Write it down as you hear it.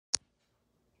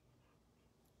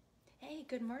Hey,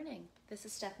 good morning. This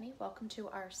is Stephanie. Welcome to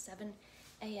our 7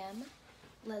 a.m.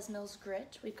 Les Mills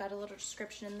Grit. We've got a little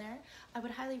description in there. I would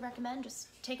highly recommend just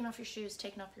taking off your shoes,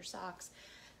 taking off your socks,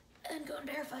 and going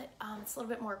barefoot. It's a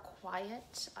little bit more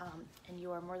quiet, and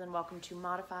you are more than welcome to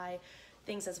modify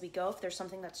things as we go. If there's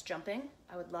something that's jumping,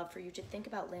 I would love for you to think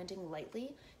about landing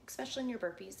lightly, especially in your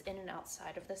burpees in and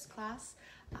outside of this class.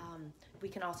 We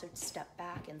can also step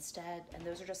back instead, and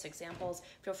those are just examples.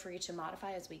 Feel free to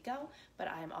modify as we go, but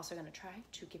I'm also going to try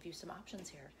to give you some options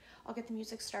here. I'll get the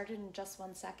music started in just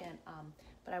 1 second,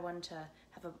 but I wanted to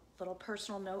have a little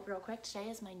personal note real quick.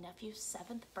 Today is my nephew's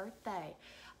 7th birthday,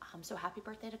 so happy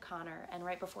birthday to Connor. And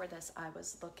right before this, I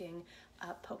was looking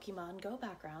up Pokemon Go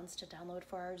backgrounds to download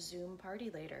for our Zoom party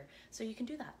later, so you can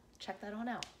do that. Check that on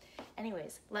out.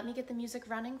 Anyways, let me get the music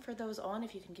running for those on.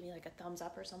 If you can give me like a thumbs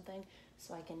up or something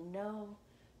so I can know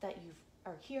that you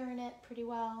are hearing it pretty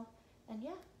well. And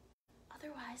yeah,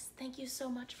 otherwise, thank you so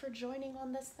much for joining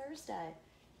on this Thursday.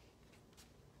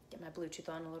 Get my Bluetooth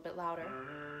on a little bit louder.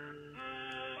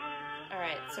 All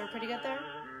right, so we're pretty good there?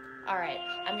 All right,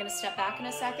 I'm gonna step back in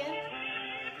a second.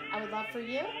 I would love for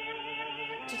you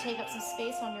to take up some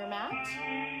space on your mat.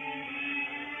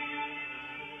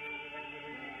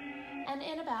 And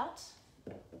in about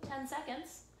 10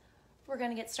 seconds, we're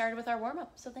gonna get started with our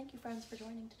warm-up. So thank you, friends, for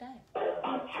joining today.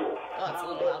 Oh, it's a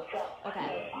little loud.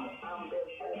 Okay.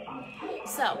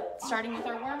 So, starting with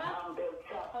our warm-up,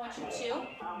 I want you to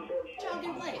jog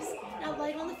in place. Now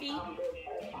light on the feet,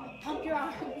 pump your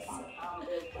arms,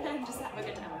 and just have a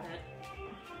good time with it.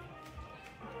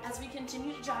 As we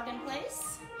continue to jog in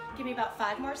place, give me about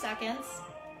 5 more seconds.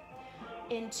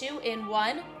 In 2, in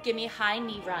 1, give me high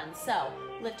knee runs. So,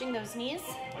 lifting those knees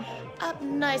up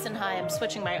nice and high. I'm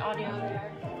switching my audio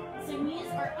there. So knees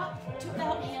are up to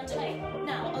about hand height.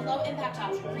 Now, a low impact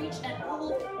option. Reach and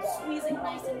pull, squeezing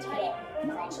nice and tight.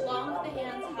 Reach long with the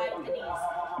hands, high with the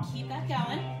knees. Keep that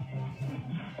going.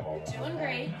 You're doing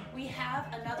great. We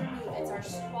have another move. It's our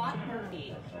squat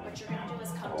burpee. What you're gonna do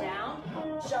is come down,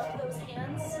 jump those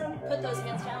hands, put those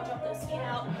hands down, jump those feet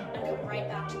out, and come right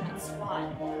back to that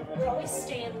squat. We're always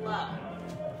staying low.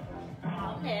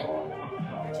 Out and in.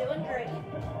 You're doing great.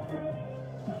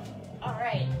 All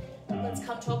right, let's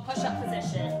come to a push-up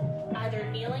position. Either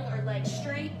kneeling or legs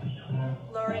straight,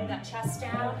 lowering that chest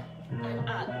down and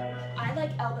up. I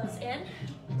like elbows in.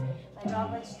 My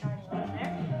dog likes joining on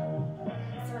there.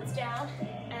 So it's down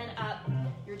and up.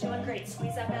 You're doing great.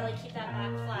 Squeeze that belly, keep that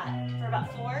back flat. For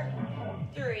about 4,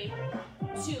 3,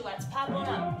 2, let's pop on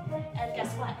up. And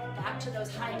guess what? Back to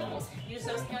those high knees. Use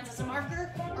those hands as a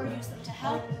marker or use them to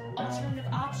help. Alternative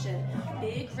option,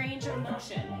 big range of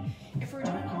motion. If we're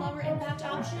doing a lower impact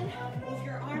option, move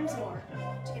your arms more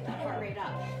to get that heart rate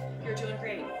up. You're doing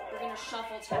great. We're gonna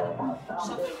shuffle tap.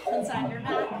 Shuffle inside your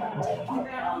mat, tap the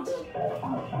ground.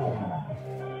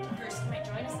 First, you might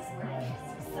join us this morning.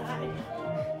 Side.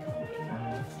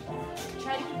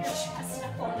 Try to keep your chest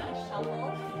up on that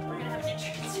shuffle. We're gonna have an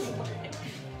interesting morning.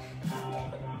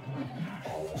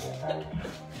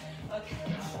 Okay.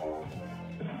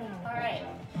 All right.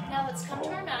 Now let's come to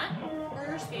our mat or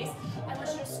our space. I want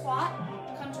you to squat,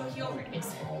 come to a heel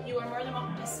raise. You are more than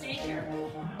welcome to stay here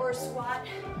or squat,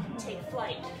 take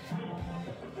flight.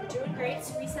 You're doing great.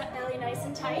 Squeeze that belly nice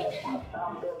and tight.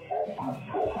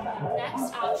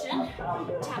 Next option,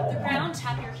 tap the ground,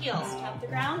 tap your heels. Tap the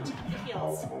ground, tap the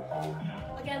heels.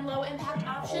 Again, low impact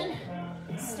option,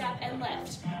 step and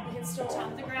lift. You can still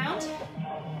tap the ground.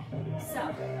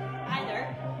 So,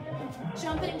 either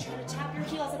jumping, trying to tap your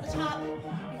heels at the top.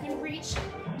 You can reach,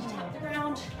 tap the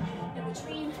ground in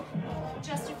between.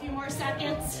 Just a few more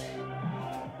seconds.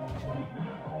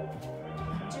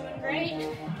 Doing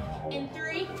great. In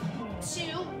 3, 2,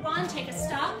 1, take a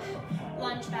stop.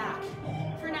 Lunge back.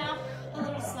 For now, a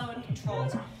little slow and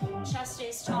controlled. Chest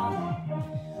stays tall.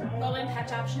 Low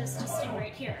impact option is to stay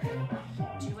right here.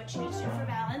 Do what you need to do for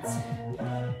balance.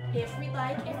 If we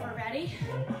like, if we're ready,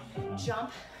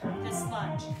 jump this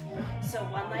lunge. So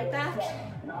one leg back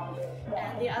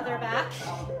and the other back,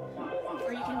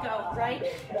 or you can go right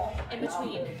in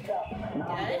between.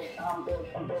 Good.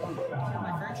 Feel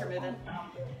my furniture moving.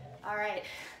 All right,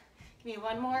 give me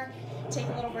one more. Take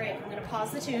a little break. I'm gonna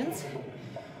pause the tunes.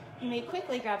 You may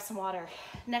quickly grab some water.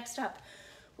 Next up,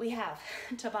 we have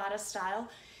Tabata style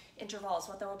intervals.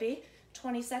 What that will be,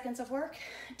 20 seconds of work,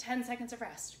 10 seconds of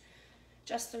rest.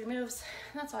 Just 3 moves.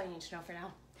 That's all you need to know for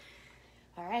now.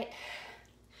 All right.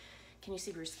 Can you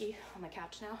see Brewski on the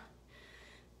couch now?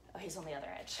 Oh, he's on the other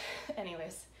edge.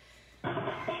 Anyways.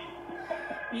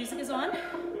 Music is on.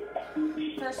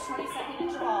 First 20-second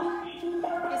interval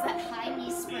is that high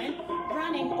knee sprint,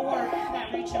 running, or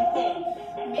that reach and pull.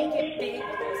 Make it big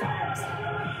with those arms.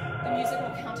 The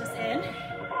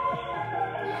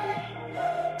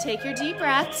Take your deep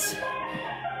breaths.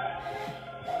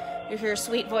 You'll hear your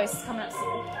sweet voice coming up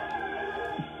soon.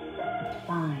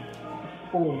 5,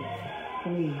 4,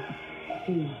 3,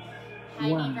 2, High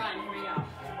knee 1. run, here we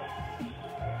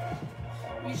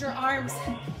go. Use your arms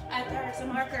out there as a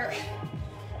marker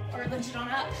or lift it on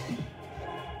up.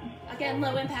 Again,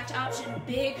 low impact option,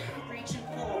 big reach and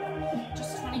pull.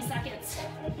 Just 20 seconds.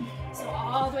 So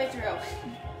all the way through.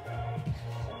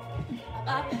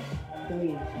 Up.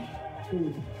 3, 2,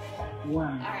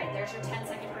 1. All right, there's your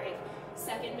 10-second break.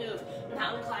 Second move,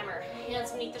 mountain climber. Hands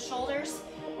beneath the shoulders,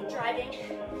 driving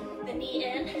the knee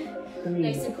in. 3,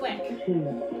 Nice and quick.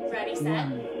 2, Ready, set,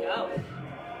 1. go.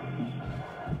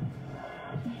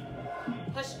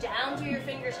 Push down through your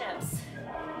fingertips.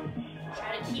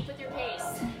 Try to keep with your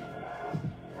pace.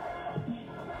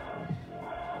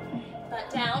 Butt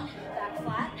down, back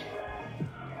flat.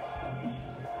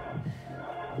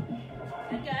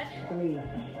 Good, good. 3,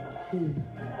 2,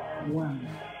 1.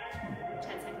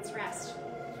 10 seconds rest.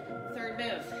 Third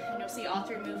move, and you'll see all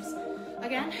three moves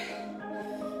again.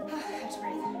 Have to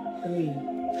breathe.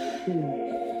 3, 2,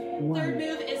 1. Third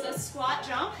move is a squat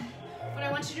jump. What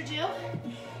I want you to do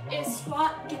is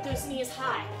squat, get those knees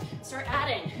high. Start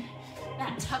adding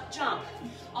that tuck jump.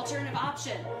 Alternative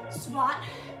option, squat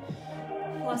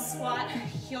plus squat,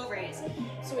 heel raise.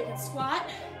 So we can squat,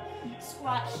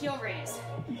 squat, heel raise.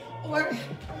 Or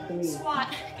 3,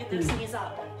 squat, get those 2, knees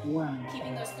up. 1.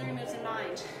 Keeping those three moves in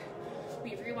mind.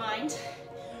 We rewind,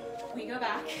 we go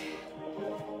back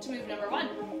to move number 1,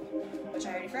 which I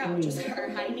already forgot, which is our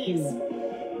high 2, knees.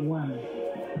 1.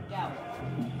 Go.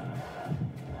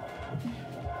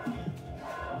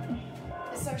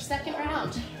 This is our second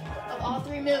round of all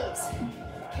three moves.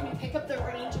 Can you pick up the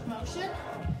range of motion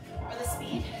or the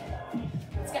speed?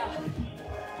 Let's go.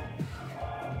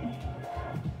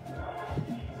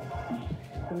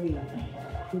 3,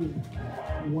 2,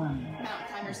 1. Mountain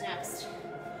climbers next.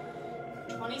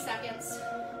 20 seconds,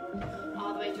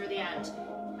 all the way through the end.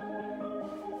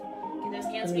 Get those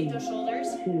hands beneath those shoulders.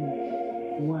 2,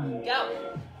 1.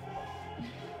 Go.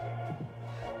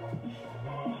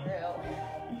 Through.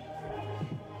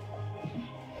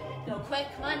 Go quick,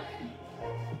 come on.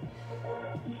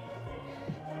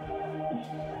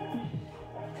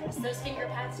 Press those finger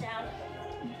pads down.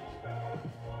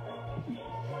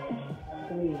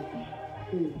 3,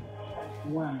 2,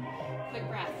 1. Quick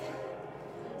breath.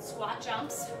 Squat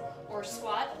jumps or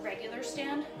squat regular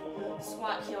stand,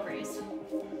 squat heel raise.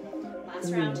 Last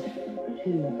 3, round.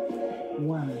 2,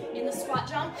 1. In the squat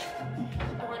jump,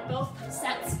 I want both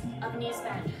sets of knees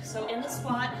bent. So in the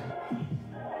squat,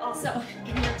 also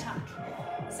in your tuck.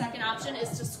 Second option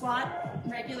is to squat,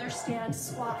 regular stand,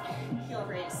 squat, heel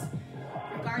raise.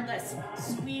 Regardless,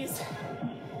 squeeze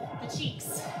the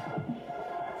cheeks.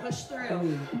 Push through.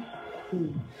 3,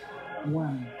 2,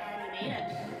 1. And you made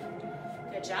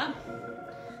it. Good job.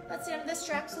 That's the end of this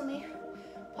track, so let me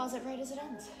pause it right as it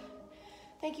ends.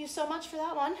 Thank you so much for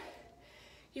that one.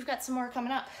 You've got some more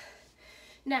coming up.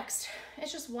 Next,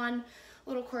 it's just one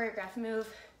little choreographed move.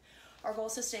 Our goal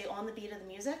is to stay on the beat of the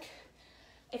music.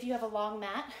 If you have a long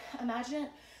mat, imagine it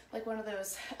like one of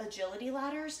those agility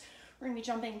ladders. We're gonna be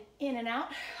jumping in and out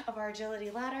of our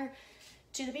agility ladder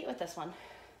to the beat with this one.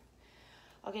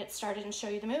 I'll get started and show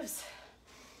you the moves.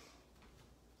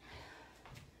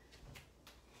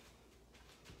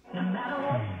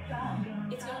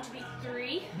 It's going to be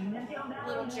 3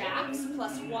 little jabs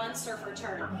plus 1 surfer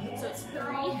turn. So it's 3,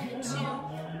 2,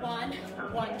 1,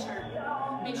 1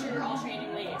 turn. Make sure you're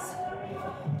alternating ways.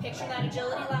 Picture that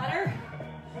agility ladder.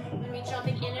 We're going to be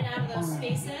jumping in and out of those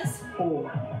spaces.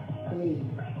 4, 3,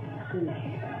 2,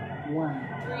 1.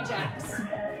 3 jabs.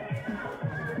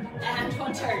 And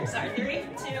 1 turn. Sorry, 3,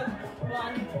 2,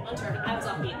 1, 1 turn. I was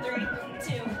off beat.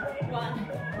 3, 2, 1.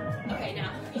 Okay,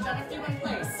 now you've done it through one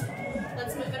place.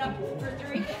 Let's move it up for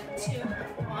 3, 2,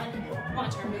 1, 1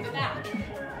 turn. Move it back.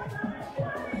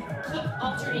 Keep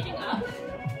alternating up,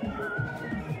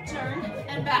 turn,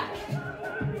 and back.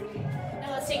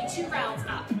 Now let's take 2 rounds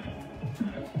up.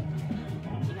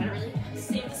 You gotta really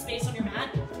save the space on your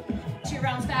mat. 2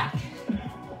 rounds back.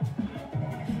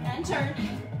 And turn,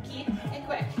 keep it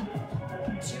quick.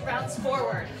 2 rounds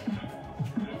forward.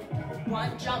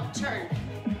 1 jump turn.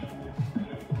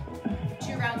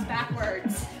 2 rounds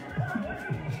backwards.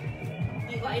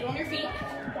 Be light on your feet.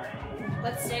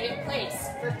 Let's stay in place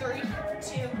for 3,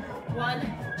 2,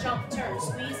 1, jump turn.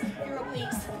 Squeeze your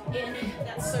obliques in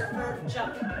that surfer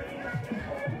jump.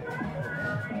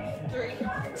 3,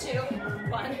 2,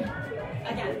 1.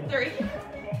 Again, 3.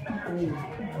 3, 2,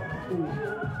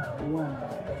 1.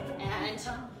 And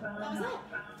that was it.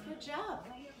 Good job.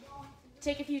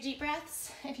 Take a few deep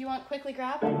breaths. If you want, quickly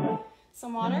grab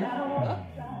Some water. Oh.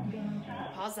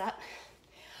 Pause that.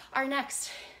 Our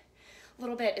next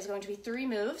little bit is going to be 3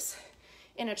 moves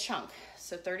in a chunk.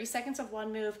 So 30 seconds of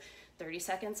one move, 30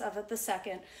 seconds of the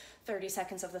second, 30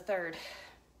 seconds of the third.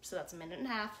 So that's 1.5 minutes.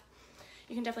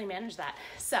 You can definitely manage that.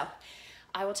 So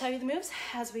I will tell you the moves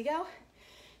as we go.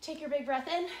 Take your big breath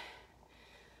in.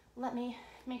 Let me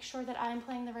make sure that I'm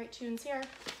playing the right tunes here.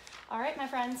 All right, my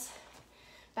friends,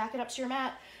 back it up to your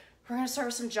mat. We're gonna start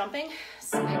with some jumping,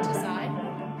 side to side.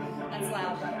 That's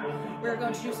loud. We're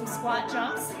going to do some squat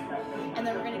jumps, and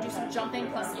then we're gonna do some jumping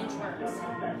plus inchworms.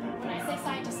 When I say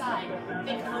side to side,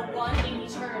 think of a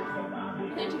 180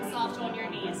 turn, landing soft on your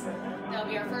knees. That'll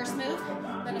be our first move,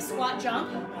 then a squat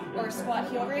jump, or a squat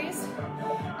heel raise.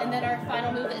 And then our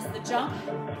final move is the jump,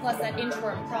 plus that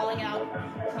inchworm, crawling out,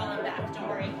 crawling back. Don't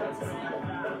worry,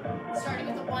 starting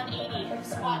with the 180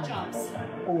 squat jumps.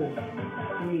 4,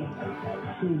 3,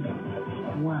 2,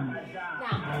 1.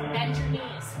 Now, bend your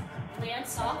knees. Land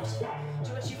soft.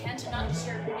 Do what you can to not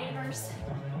disturb your neighbors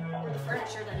or the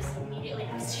furniture that is immediately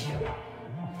next to you.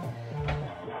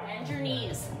 Bend your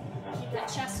knees. Keep that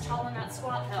chest tall in that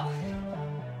squat hill.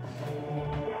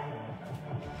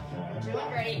 You're doing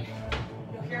great.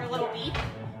 You'll hear a little beep.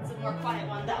 It's a more quiet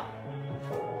one though.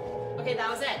 Okay, that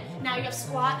was it. Now you have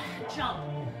squat, jump.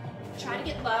 Try to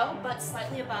get low, but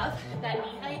slightly above that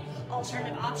knee height.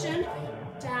 Alternative option,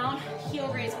 down,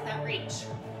 heel raise with that reach.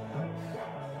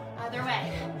 Either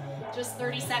way, just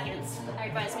 30 seconds. I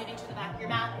advise moving to the back of your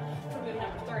mat for move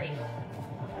number 3.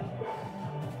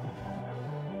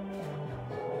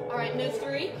 All right, move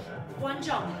 3, 1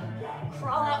 jump.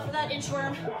 Crawl out for that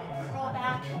inchworm, crawl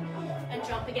back, and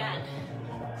jump again.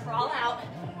 Crawl out,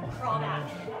 crawl back.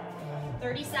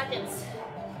 30 seconds,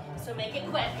 so make it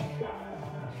quick.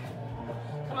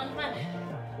 Come on, come on.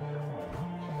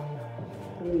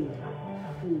 3,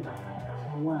 2,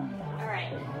 1. All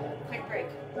right, quick break.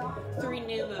 3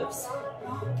 new moves.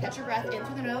 Catch your breath in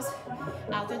through the nose,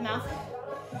 out through the mouth.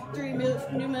 3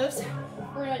 new moves.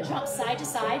 We're gonna jump side to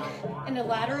side in a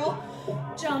lateral,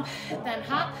 jump, then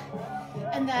hop.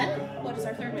 And then, what is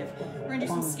our third move? We're gonna do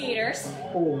some skaters.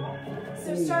 4,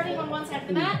 So starting on one side of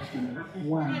the mat,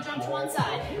 we're 1. gonna jump to one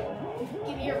side.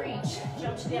 Give you a reach,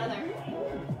 jump to the other.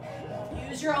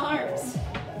 Use your arms.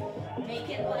 Make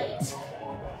it light.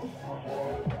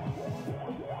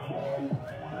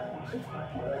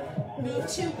 Move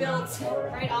 2 builds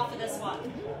right off of this one.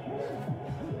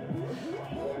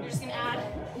 You're just gonna add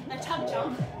a tug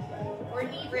jump or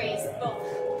knee raise both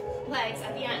legs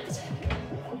at the end.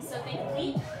 So think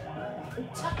leap,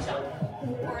 tug jump,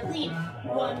 or leap,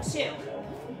 1, 2.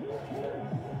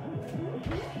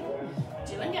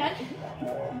 Doing good.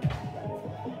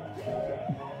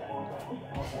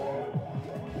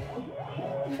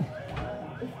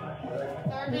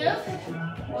 Third move,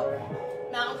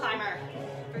 mountain climber.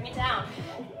 Bring it down.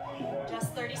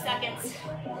 Just 30 seconds.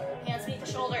 Hands beneath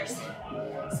the shoulders.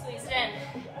 Squeeze it in.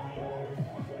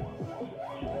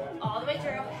 All the way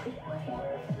through.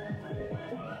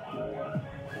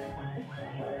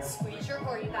 Squeeze your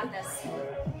core, you got this.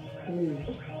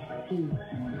 3, 2,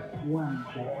 1.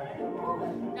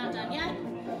 Not done yet,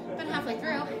 but halfway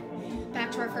through.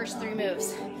 Back to our first 3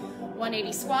 moves.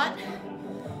 180 squat,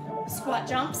 squat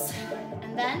jumps,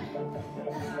 and then,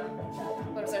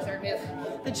 what was our third move?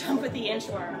 The jump with the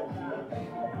inchworm.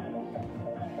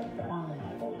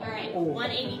 All right,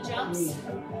 180 jumps.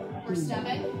 We're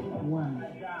stepping. 1.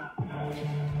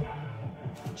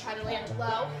 Try to land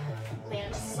low,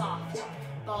 land soft.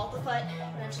 Ball the foot,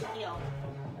 then to the heel.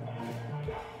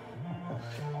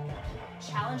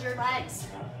 Challenge your legs.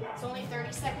 It's only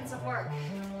 30 seconds of work.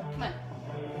 Come on.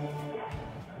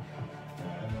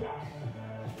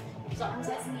 Use arms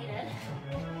as needed.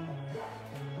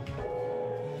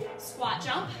 Squat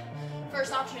jump.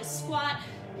 First option is squat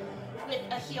with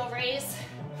a heel raise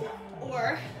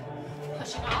or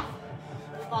pushing off.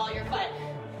 Ball your foot.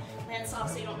 Land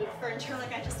soft so you don't move furniture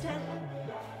like I just did.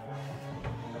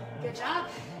 Good job.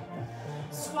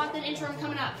 Squat, then inchworm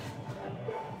coming up.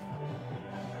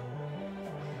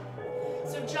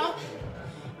 So jump,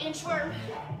 inchworm,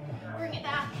 bring it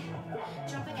back,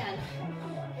 jump again.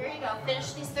 Here you go,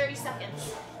 finish these 30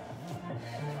 seconds.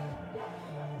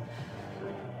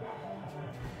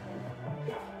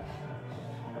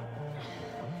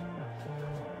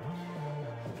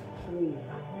 Three,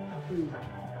 two,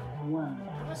 1.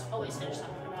 Almost always finish that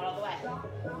one, not all the way.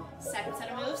 Second set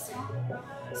of moves,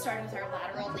 starting with our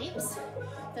lateral leaps,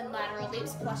 then lateral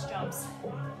leaps plus jumps.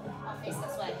 I'll face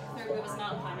this way. Third move is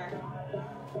mountain climber.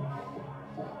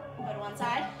 Go to one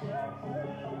side,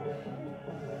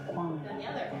 5, then the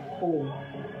other. 4,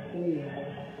 3,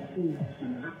 2,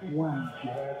 1.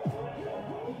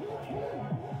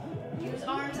 Use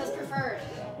arms as preferred.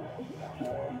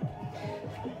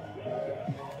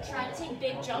 Try to take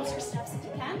big jumps or steps if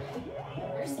you can.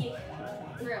 Risky.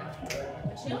 Through.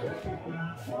 What you doing?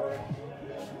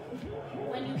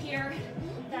 When you hear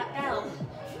that bell,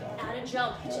 add a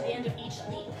jump to the end of each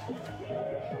leap.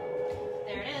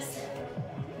 There it is.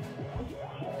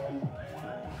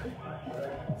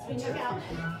 So we took out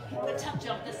the tuck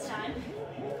jump this time.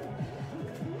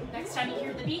 Next time you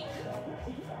hear the beat,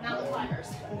 mountain climbers.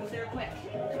 Move there quick.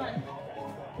 Come on.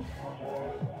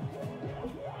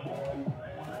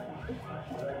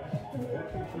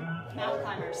 Mountain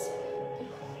climbers.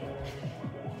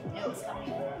 Nose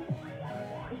coming.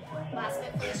 Last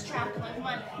bit for this track. Come on, come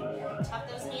on. Tuck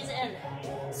those knees in.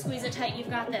 Squeeze it tight. You've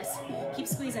got this. Keep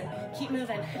squeezing. Keep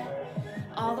moving.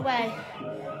 All the way.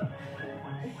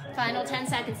 Final 10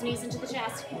 seconds. Knees into the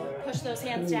chest. Push those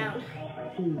hands down.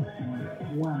 2,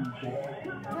 1.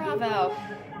 Bravo.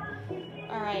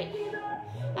 All right.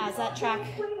 As that track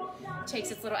takes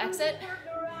its little exit,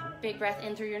 big breath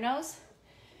in through your nose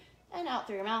and out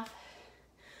through your mouth.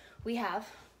 We have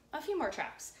a few more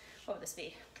tracks. What would this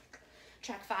be?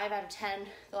 Track 5 out of 10,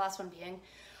 the last one being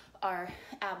our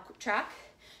ab track.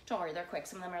 Don't worry, they're quick.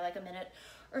 Some of them are like a minute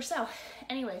or so.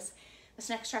 Anyways, this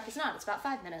next track is not. It's about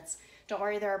 5 minutes. Don't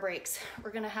worry, there are breaks.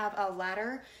 We're gonna have a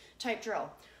ladder type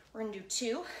drill. We're gonna do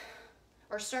 2,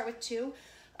 or start with 2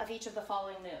 of each of the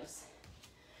following moves.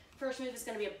 First move is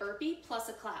gonna be a burpee plus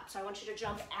a clap. So I want you to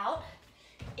jump out,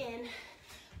 in,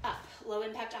 up. Low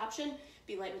impact option,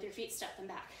 be light with your feet, step them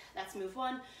back. That's move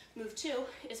 1. Move 2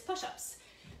 is push-ups.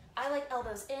 I like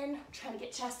elbows in, trying to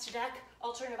get chest to deck.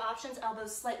 Alternative options,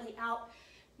 elbows slightly out,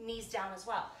 knees down as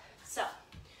well. So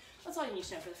that's all you need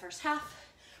to know for the first half.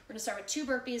 We're gonna start with 2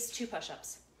 burpees, 2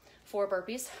 push-ups. 4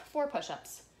 burpees, 4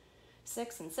 push-ups.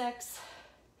 6 and 6,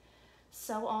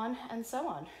 so on and so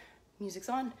on. Music's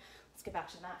on. Let's get back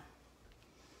to the mat.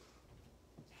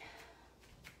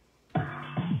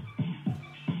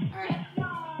 All right.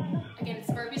 Again,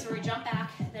 it's burpees where we jump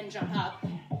back, then jump up,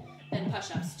 then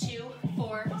push-ups. 2,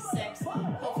 4, 6.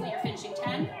 Hopefully you're finishing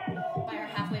 10 by our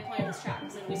halfway point of this track,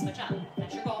 because then we switch up.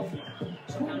 That's your goal.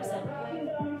 She'll count us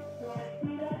in.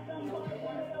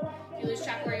 If you lose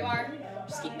track where you are,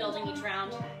 just keep building each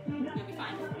round. You'll be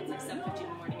fine. It's like 7:50 in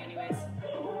the morning anyways.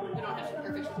 We don't have to be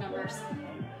perfect with numbers.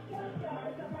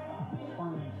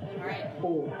 All right.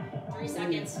 3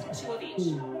 seconds, 2 of each.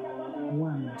 2,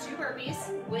 1. 2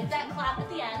 burpees with that clap at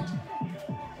the end.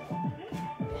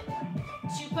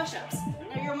 2 push-ups.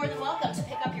 Now you're more than welcome to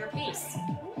pick up your pace.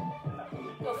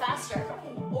 Go faster,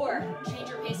 or change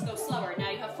your pace, go slower. Now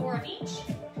you have 4 of each.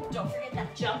 Don't forget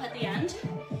that jump at the end,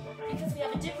 because we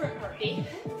have a different burpee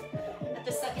at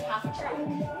the second half of track.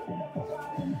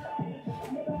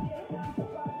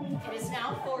 It is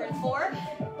now 4 and 4.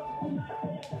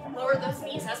 Lower those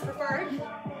knees as preferred.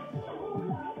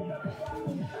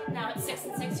 Now it's 6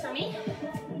 and 6 for me.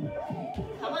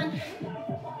 Come on.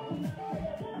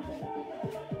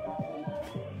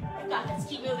 Got this,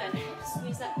 keep moving.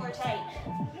 Squeeze that core tight.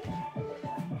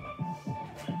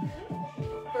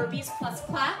 Burpees plus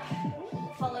clap,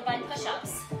 followed by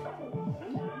push-ups.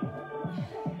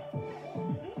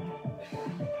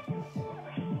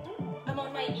 I'm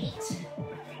on my 8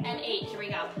 and 8, here we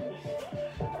go.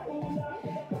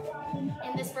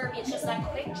 In this burpee, it's just that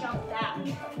quick jump back,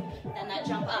 then that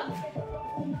jump up.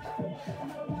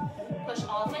 Push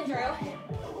all the way through.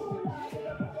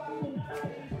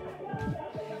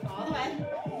 All the way.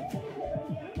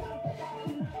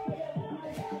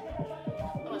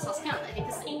 Almost lost count. I think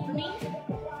this is 8 for me.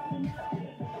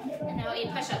 And now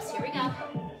 8 push-ups. Here we go.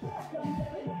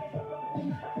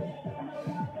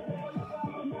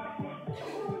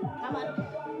 Come on.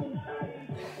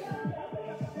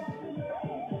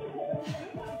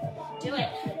 Do it.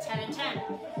 10 and 10.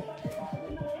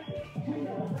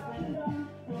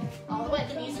 All the way.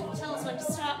 The music will tell us when to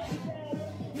stop.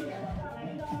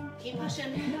 Keep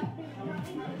pushing.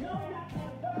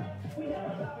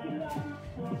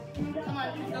 Come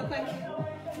on, go quick.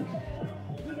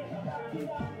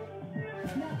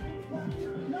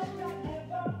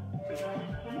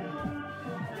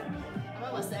 I'm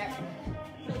almost there.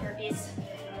 For the burpees.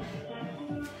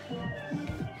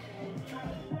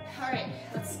 All right,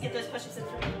 let's get those push-ups in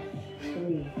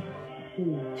 3, 2,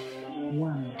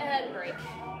 1. And break.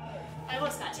 I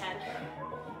almost got 10.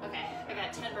 Okay, I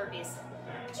got 10 burpees,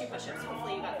 2 push-ups.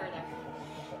 Hopefully you got further.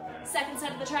 Second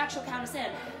set of the track, she'll count us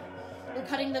in. We're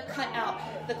cutting the clap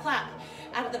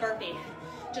out of the burpee.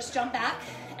 Just jump back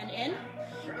and in.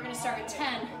 We're gonna start with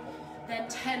 10, then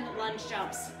 10 lunge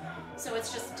jumps. So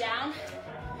it's just down,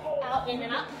 out, in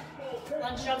and up,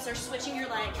 Lunge jumps are switching your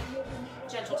leg.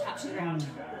 Gentle tap to the ground.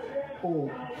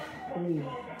 4, 3,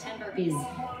 10 burpees.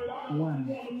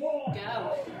 1.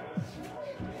 Go.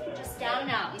 Just down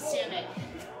and out and standing.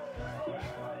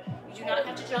 You do not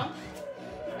have to jump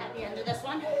at the end of this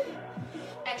one.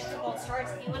 Extra bolt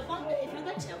starts if you would want, if you'd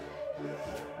like to.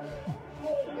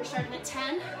 You're starting at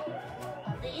 10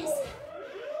 of these.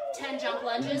 10 jump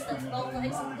lunges, that's both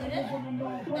legs included.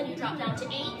 Then you drop down to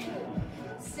 8,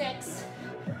 6,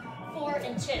 4,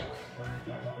 and 2.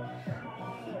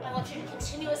 I want you to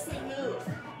continuously move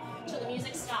till the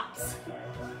music stops.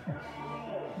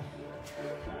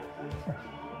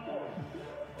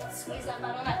 Squeeze that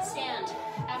butt on that stand.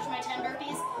 After my 10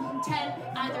 burpees, 10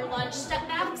 either lunge step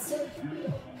backs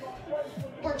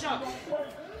or jump.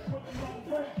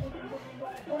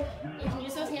 You can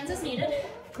use those hands as needed.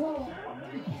 3, 2,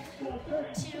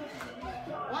 1.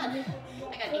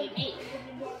 I got 8 and 8.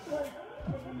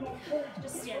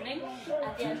 Just standing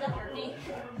at the end of the heartbeat,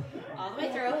 all the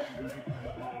way through.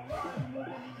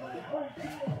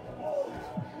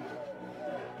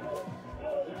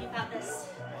 You got this.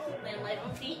 Land light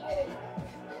on feet.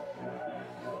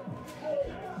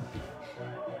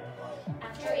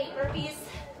 After 8 burpees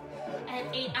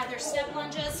and 8 either step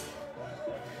lunges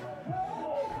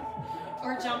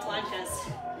or jump lunges.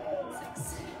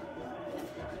 6.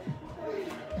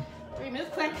 3,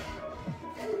 move quick.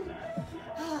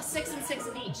 6 and 6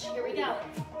 of each. Here we go.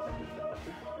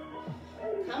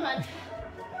 Come on.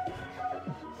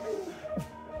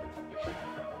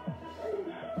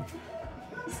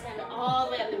 Stand all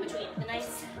the way up in between. A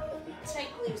nice tight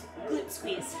glute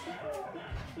squeeze.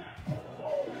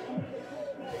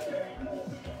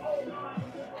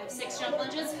 I have 6 jump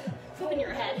lunges. Open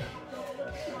your head.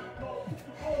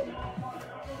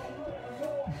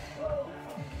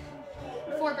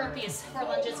 Four burpees, 4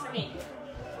 lunges for me.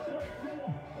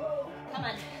 Come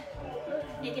on.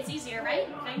 It gets easier, right?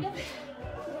 Kind of.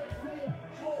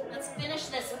 Let's finish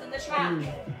this within the track.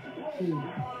 3, 2,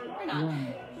 Or not.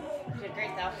 1. You did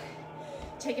great though.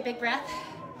 Take a big breath.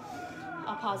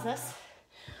 I'll pause this.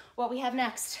 What we have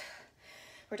next,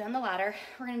 we're done the ladder.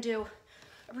 We're gonna do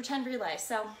a pretend relay.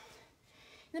 So in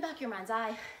the back of your mind's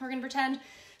eye, we're gonna pretend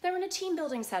that we're in a team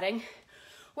building setting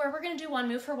where we're gonna do one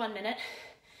move for 1 minute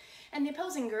and the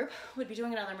opposing group would be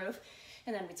doing another move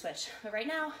and then we'd switch. But right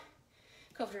now,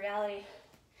 COVID reality,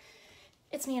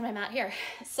 it's me and my mat here.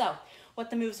 So what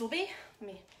the moves will be, let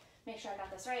me make sure I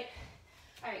got this right.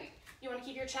 All right, you wanna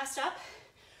keep your chest up.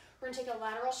 We're gonna take a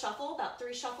lateral shuffle, about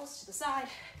 3 shuffles to the side.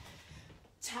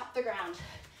 Tap the ground.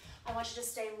 I want you to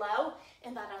stay low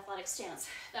in that athletic stance.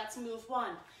 That's move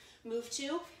 1. Move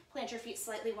 2, plant your feet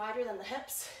slightly wider than the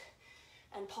hips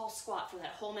and pulse squat for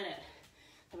that whole minute.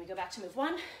 Then we go back to move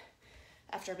 1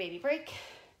 after a baby break.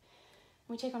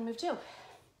 We take on move 2.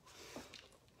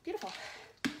 Beautiful.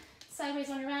 Sideways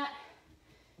on your mat.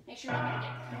 Make sure you're not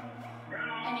gonna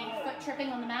get any foot tripping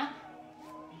on the mat.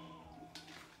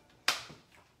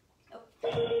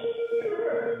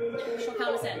 She'll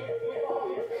count us in.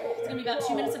 It's gonna be about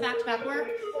 2 minutes of back-to-back work,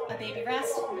 a baby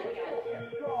rest, and then again.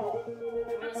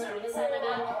 I'm gonna start on this side of my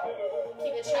mat.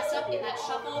 Keep the chest up in that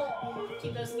shuffle.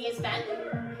 Keep those knees bent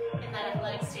in that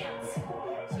athletic stance.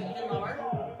 So even lower.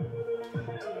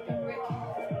 Do a big brick.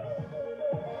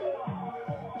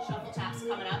 Shuffle taps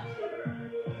coming up.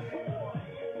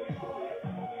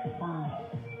 5,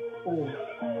 4,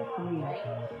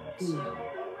 3, 2,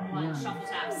 1. Shuffle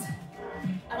taps.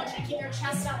 I want you to keep your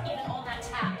chest up even on that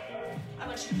tap. I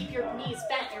want you to keep your knees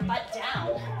bent, your butt down,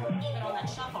 even on that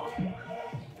shuffle.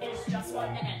 It is just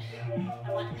 1 minute.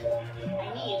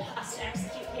 I need us to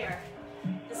execute here.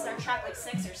 This is our track like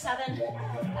 6 or 7.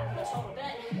 After the total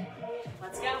bit.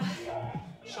 Let's go.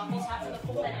 Shuffle tap for the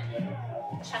full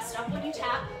minute. Chest up when you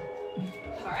tap.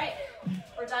 All right,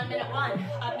 we're done minute 1.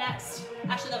 Up next,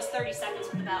 actually that was 30 seconds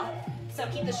with the bell. So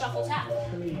keep the shuffle tap.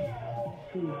 3,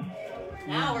 2,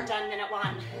 Now we're done minute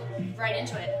 1. Right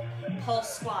into it.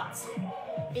 Pulse squats.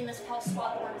 In this pulse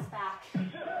squat, the arm is back.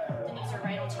 The knees are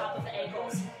right on top of the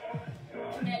ankles.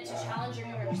 Commit to challenging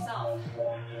yourself.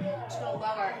 To go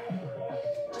lower.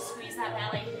 Just squeeze that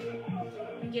belly.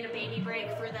 And get a baby break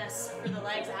for this, for the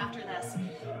legs after this.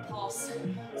 Pulse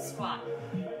squat.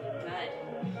 Good.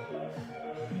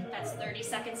 That's 30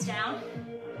 seconds down.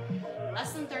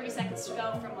 Less than 30 seconds to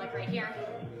go from like right here.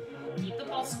 Keep the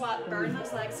pulse squat, burn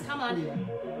those legs, come on.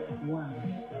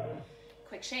 1.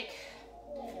 Quick shake.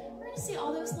 We're gonna see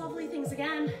all those lovely things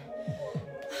again.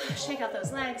 Shake out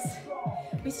those legs.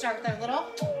 We start with our little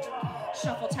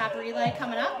shuffle tap relay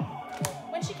coming up.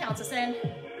 When she counts us in.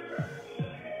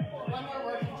 One more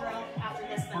working drill after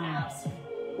this, the abs.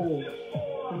 4,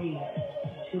 3,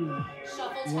 2,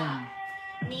 Shuffle 1. tap.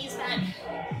 Knees bent,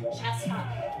 chest up.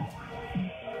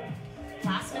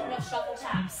 Last minute of shuffle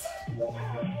taps. Here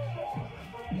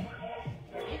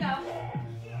you go.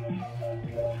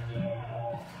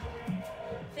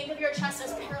 Think of your chest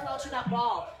as parallel to that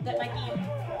wall that might be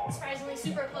surprisingly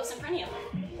super close in front of you,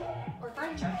 or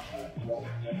furniture.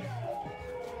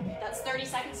 That's 30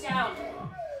 seconds down.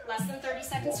 Less than 30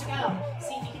 seconds to go.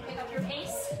 See if you can pick up your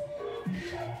pace.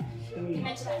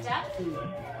 Commit to that depth. 2,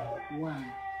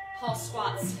 1. Pulse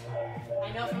squats.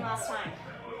 I know from last time.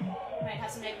 You might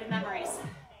have some negative memories.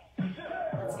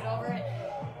 Let's get over it.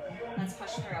 Let's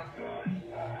push through.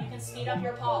 You can speed up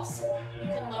your pulse. You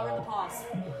can lower the pulse.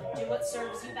 Do what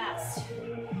serves you best.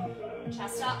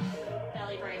 Chest up,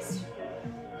 belly braced.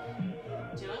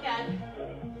 Doing good.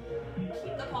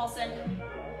 Keep the pulse in.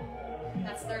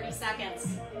 That's 30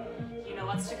 seconds. You know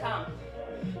what's to come.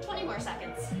 20 more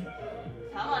seconds.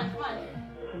 Come on, come on.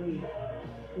 3,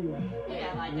 2,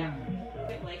 Yeah, lie there.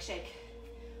 Quick leg shake.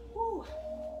 Woo.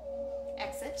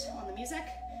 Exit on the music.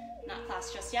 Not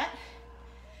class just yet.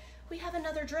 We have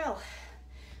another drill.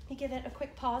 Let me give it a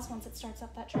quick pause once it starts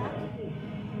up that track.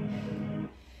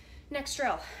 Next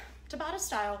drill. Tabata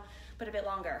style, but a bit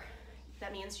longer.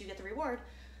 That means you get the reward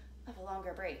of a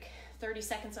longer break. 30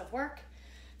 seconds of work,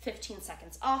 15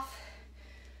 seconds off.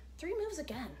 3 moves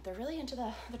again. They're really into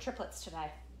the triplets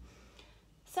today.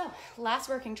 So, last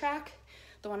working track.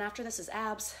 The one after this is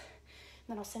abs.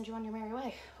 And then I'll send you on your merry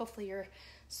way. Hopefully you're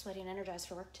sweaty and energized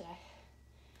for work today.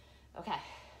 Okay.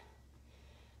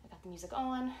 I got the music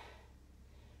on.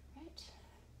 Right.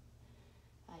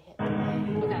 I hit play.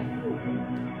 Okay.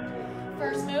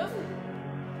 First move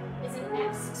is an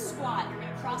X squat. You're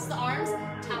going to cross the arms,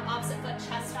 tap opposite foot,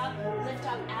 chest up, lift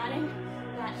up, adding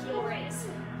that heel raise.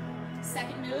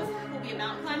 Second move will be a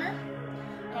mountain climber.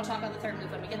 And I'll talk about the third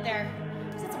move when we get there,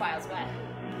 because it's a while away.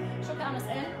 She'll count us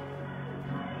in.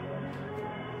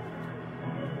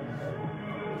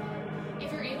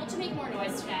 If you're able to make more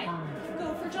noise today,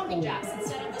 go for jumping jacks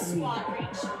instead of the squat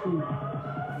reach. 2,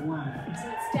 1. So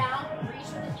it's down,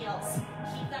 reach with the heels.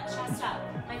 Keep that chest up.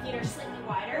 My feet are slightly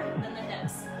wider than the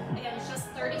hips. Again, it's just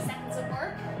 30 seconds of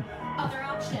work. Other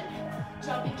option,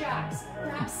 jumping jacks.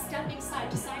 Perhaps stepping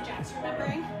side to side jacks.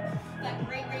 Remembering that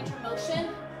great range of motion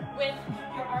with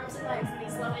your arms and legs in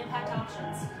these low impact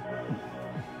options.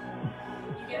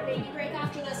 You get a baby break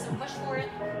after this, so push for it.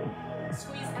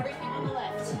 Squeeze everything on the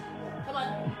lift. Come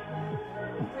on.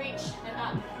 Reach and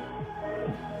up.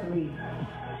 3,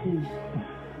 2,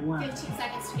 1. 15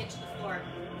 seconds to get to the floor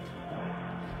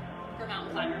for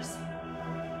mountain climbers.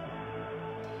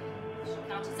 She'll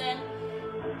count us in.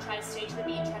 Try to stay to the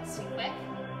beat. Try to stay quick.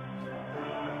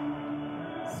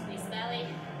 Squeeze the belly.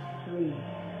 3,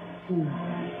 2,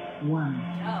 1.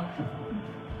 Go.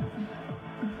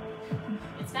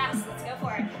 It's fast. Let's go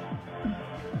for it.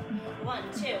 1,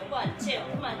 2, 1, 2.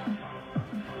 Come on.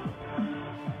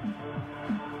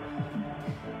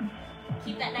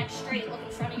 Keep that neck straight. Look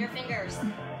in front of your fingers.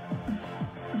 Come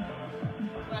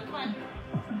on, come on.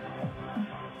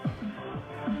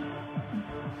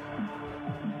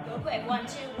 Go quick. 1,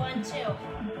 2, 1, 2.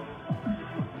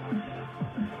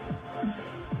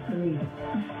 3,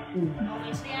 2, All the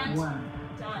way to the end. 1.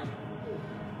 Done.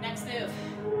 Next move.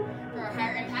 For our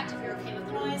higher impact, if you're okay with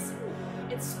the noise,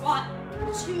 it's squat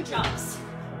 2 jumps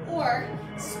or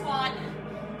squat,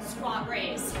 squat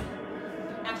raise.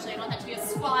 Actually, I want that to be a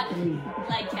squat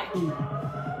leg kick.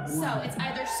 So it's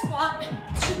either squat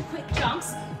 2 quick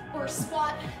jumps or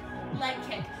squat leg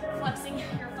kick, flexing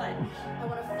your foot. I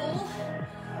want a full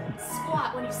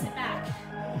squat when you sit back.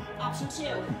 Option 2,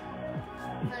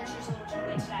 furniture's a little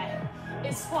jiggly today,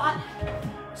 is squat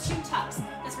 2 tucks.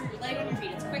 That's where your leg on your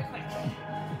feet. It's quick, quick.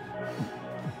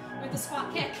 With the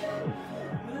squat kick,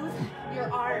 move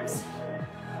your arms.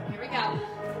 Here we go.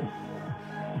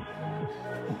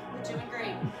 We're doing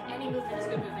great. Any movement is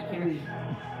good movement here.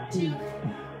 2,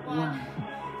 1,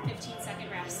 15-second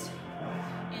rest.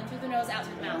 In through the nose, out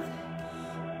through the mouth.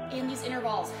 In these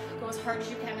intervals, go as hard as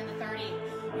you can in the 30.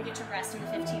 You get to rest in the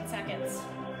 15 seconds.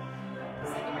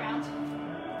 Second round.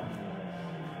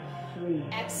 3,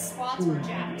 X squats or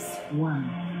jacks. 1.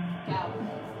 Go.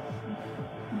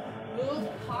 Move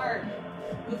hard.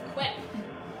 Move quick.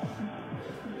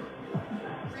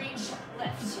 Reach,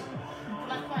 lift.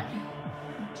 Come on, come on.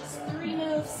 Just 3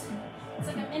 moves. It's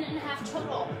like 1.5 minutes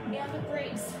total. And with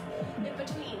breaks in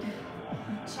between.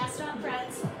 Chest up,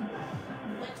 friends.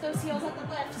 Lift those heels at the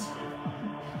lift.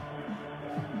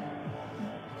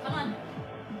 Come on.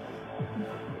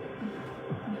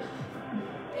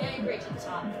 Big reach at the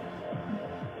top.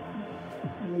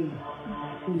 3,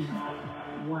 2,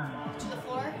 1. To the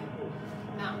floor.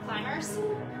 Mountain climbers.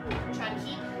 Try to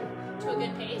keep to a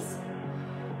good pace.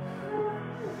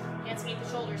 Hands meet the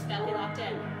shoulders, belly locked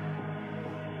in.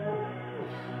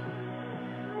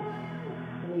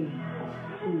 3,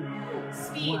 2,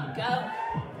 Speed, 1. go.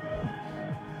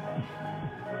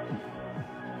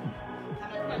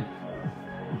 Come on.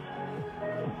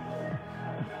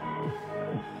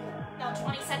 About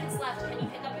 20 seconds left. Can you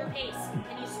pick up your pace?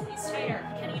 Can you squeeze tighter?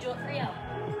 Can you do it for you?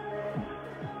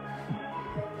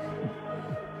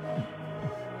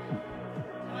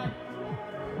 Come on.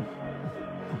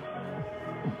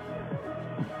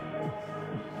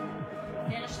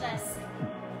 Finish this.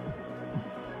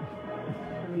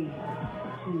 3,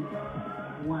 2,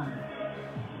 1.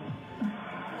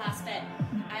 Last bit.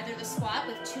 Either the squat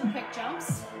with 2 quick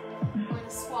jumps or the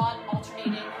squat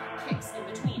alternating kicks in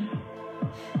between.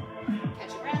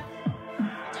 Catch your breath.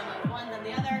 Demo one, then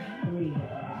the other. 3,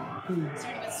 2,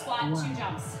 Starting with squat, 2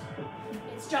 jumps.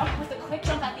 It's jump with a quick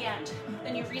jump at the end.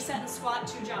 Then you reset and squat,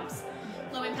 2 jumps.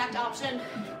 Low impact option.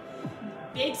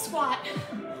 Big squat.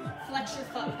 Flex your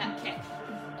foot with that kick.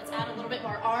 Let's add a little bit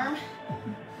more arm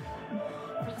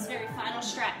for this very final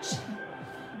stretch.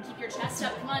 Keep your chest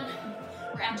up, come on.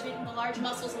 We're activating the large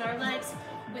muscles in our legs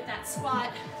with that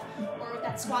squat or with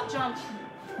that squat jump.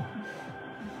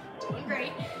 Doing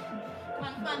great. Come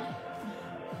on, come on.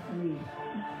 3,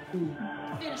 2,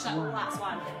 Finish that last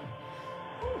one.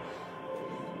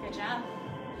 Good job.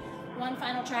 One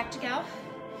final track to go.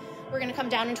 We're gonna come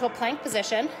down into a plank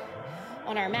position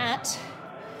on our mat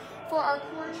for our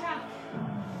core track.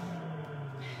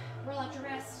 Roll out your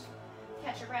wrist,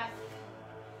 catch your breath.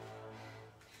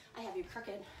 I have you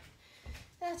crooked.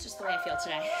 That's just the way I feel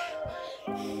today.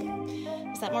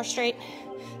 Is that more straight?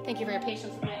 Thank you for your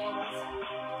patience with my angles.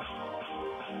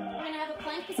 We're gonna have a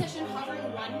plank position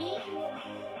hovering one knee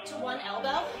to one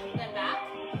elbow, then back,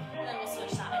 and then we'll switch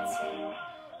sides.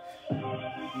 I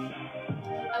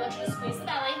want you to squeeze the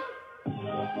belly,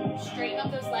 straighten up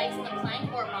those legs in the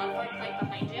plank or modified plank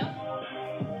behind you.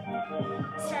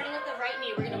 Starting with the right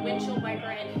knee, we're gonna windshield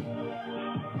wiper in.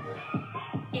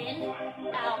 In,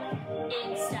 out,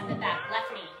 in, step it back.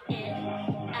 Left knee, in,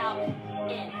 out,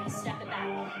 in, step it back.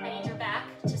 I need your back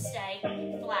to stay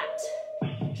flat.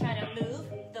 Try to move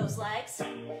those legs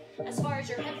as far as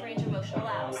your hip range of motion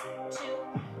allows. 2,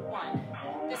 1.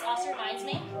 This also reminds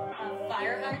me of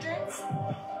fire hydrants.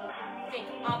 Think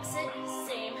opposite,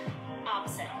 same,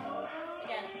 opposite.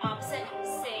 Again, opposite,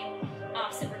 same,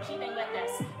 opposite. We're keeping with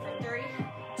this for 3,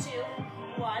 2,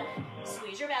 1.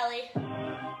 Squeeze your belly.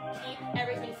 Keep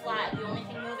everything flat. The only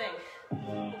thing moving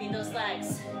will be those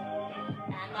legs.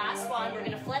 And last one, we're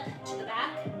gonna flip to the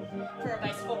back for a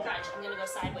bicycle crunch. I'm gonna go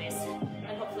sideways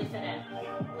and hopefully fit in.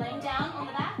 Laying down on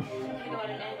the back, I'm gonna go at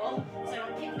an angle so I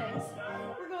don't kick things.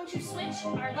 We're going to switch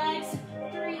our legs,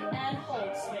 3 and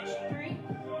hold. Switch, 3,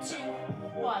 2,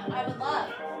 1. I would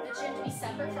love the chin to be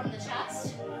separate from the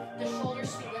chest, the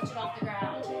shoulders to be lifted off the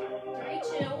ground. 3,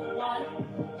 2, 1,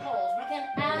 hold. We can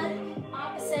add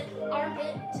opposite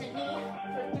armpit to knee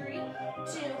for 3,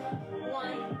 2,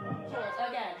 1, hold.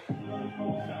 Again,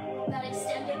 that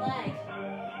extended leg.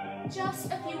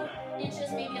 Just a few inches,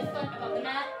 maybe a foot above the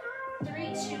mat.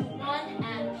 3, 2, 1,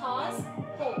 and pause,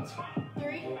 hold.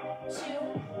 3, 2,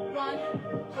 1,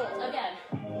 hold. Again.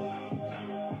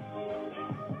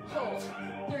 Hold.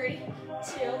 3,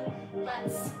 2,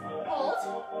 let's hold.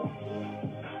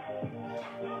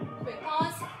 Quick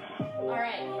pause. All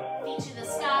right, feet to the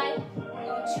sky. We're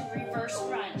going to reverse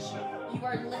crunch. You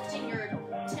are lifting your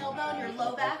tailbone, your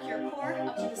low back, your core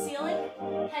up to the ceiling.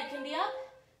 Head can be up,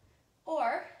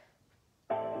 or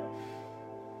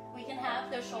we can have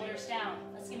those shoulders down.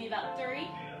 Let's give me about 3,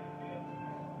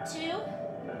 2,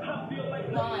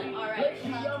 1. All right,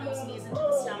 hug those knees into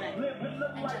the stomach and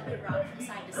gently rock from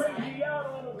side to side,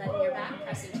 letting your back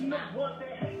press into the mat. We're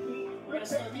going to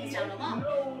slow things down a lot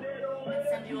and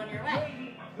send you on your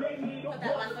way. Put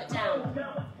that left foot down.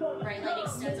 Right leg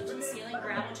extends up to the ceiling,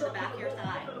 grab onto the back of your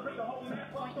thigh.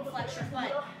 Point and flex your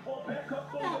foot.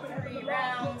 About 3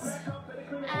 rounds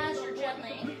as you're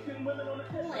gently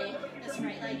pulling this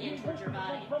right leg in towards your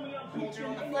body. Hold your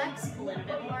on the flex, pull in a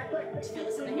bit more to feel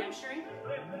this in the hamstring.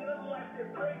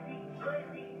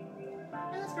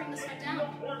 And let's bring this foot down.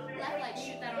 Left leg,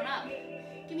 shoot that on up.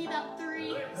 Give me about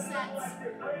 3 sets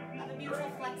of a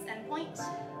beautiful flex and point. Then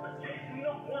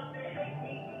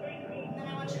I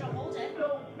want you to hold it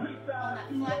on that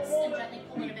flex and gently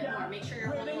pull in a bit more. Make sure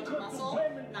you're holding onto muscle,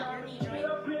 not your knee joint. And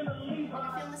you're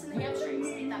feeling this in the hamstrings.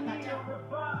 Take that back down.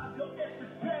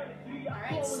 All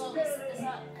right, slowly sit this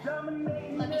up.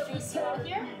 Let me face you over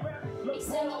here.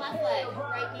 Extend the left leg.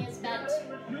 Right knee is bent.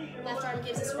 Left arm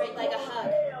gives this right leg a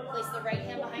hug. Place the right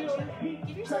hand behind you.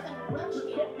 Give yourself a much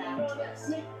needed back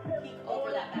twist. Peek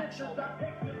over that back shoulder.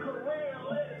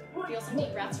 Feel some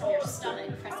deep breaths from your stomach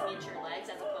pressing into your legs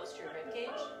as opposed to your rib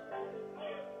cage.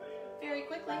 Very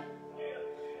quickly.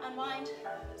 Unwind.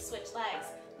 Switch legs.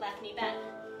 Left knee bent.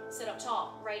 Sit up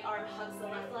tall. Right arm hugs the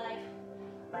left leg.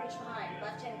 Reach behind.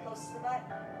 Left hand close to the butt.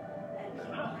 And keep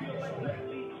behind your shoulder.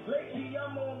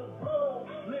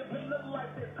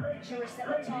 Sure, sit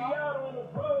up tall.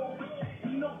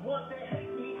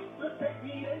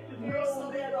 Very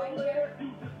slowly unwind here.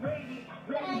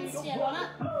 And stand on up.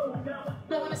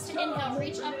 I want us to inhale,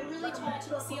 reach up really tall to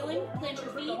the ceiling, plant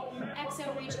your feet.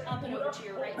 Exhale, reach up and over to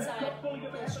your right side.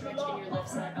 Feel stretch in your left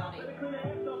side body.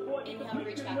 Inhale,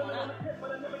 reach back on up.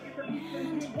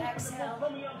 And exhale,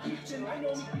 to the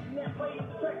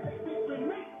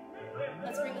right.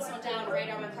 Let's bring this one down, right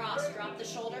arm across. Drop the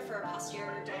shoulder for a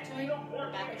posterior deltoid,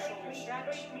 or back of shoulder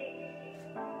stretch.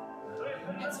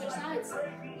 And switch sides.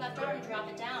 Left arm, drop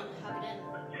it down, hug it in.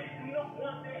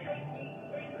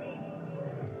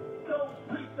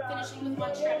 Finishing with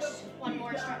one stretch, one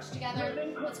more stretch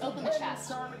together. Let's open the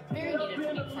chest. Very needed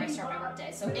for me before I start my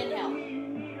workday. So inhale,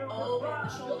 open the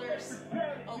shoulders,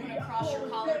 open across your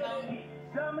collarbone.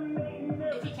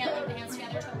 If you can't link the hands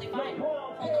together, totally fine.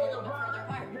 Hold them a little bit further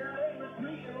apart.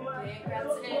 Big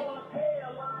breaths in,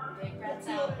 big breaths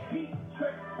out.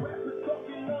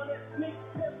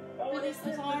 Release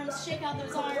those arms, shake out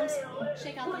those arms,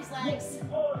 shake out those legs.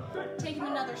 Take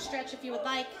another stretch if you would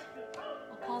like.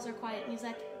 I'll pause our quiet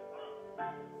music.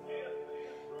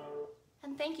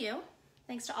 And thank you.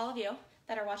 Thanks to all of you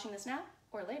that are watching this now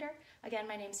or later. Again,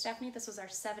 my name's Stephanie. This was our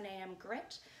 7 a.m.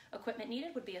 grit. Equipment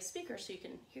needed would be a speaker so you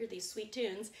can hear these sweet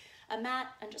tunes, a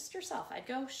mat, and just yourself. I'd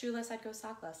go shoeless, I'd go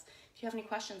sockless. If you have any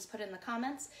questions, put it in the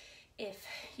comments. If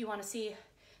you want to see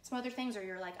some other things, or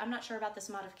you're like, I'm not sure about this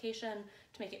modification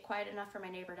to make it quiet enough for my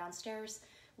neighbor downstairs,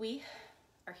 we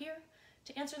are here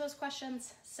to answer those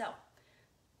questions. So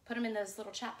put them in those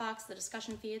little chat box, the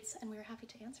discussion feeds, and we're happy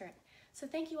to answer it. So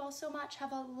thank you all so much.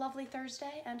 Have a lovely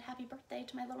Thursday, and happy birthday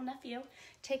to my little nephew.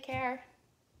 Take care.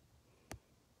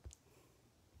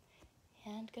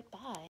 And goodbye.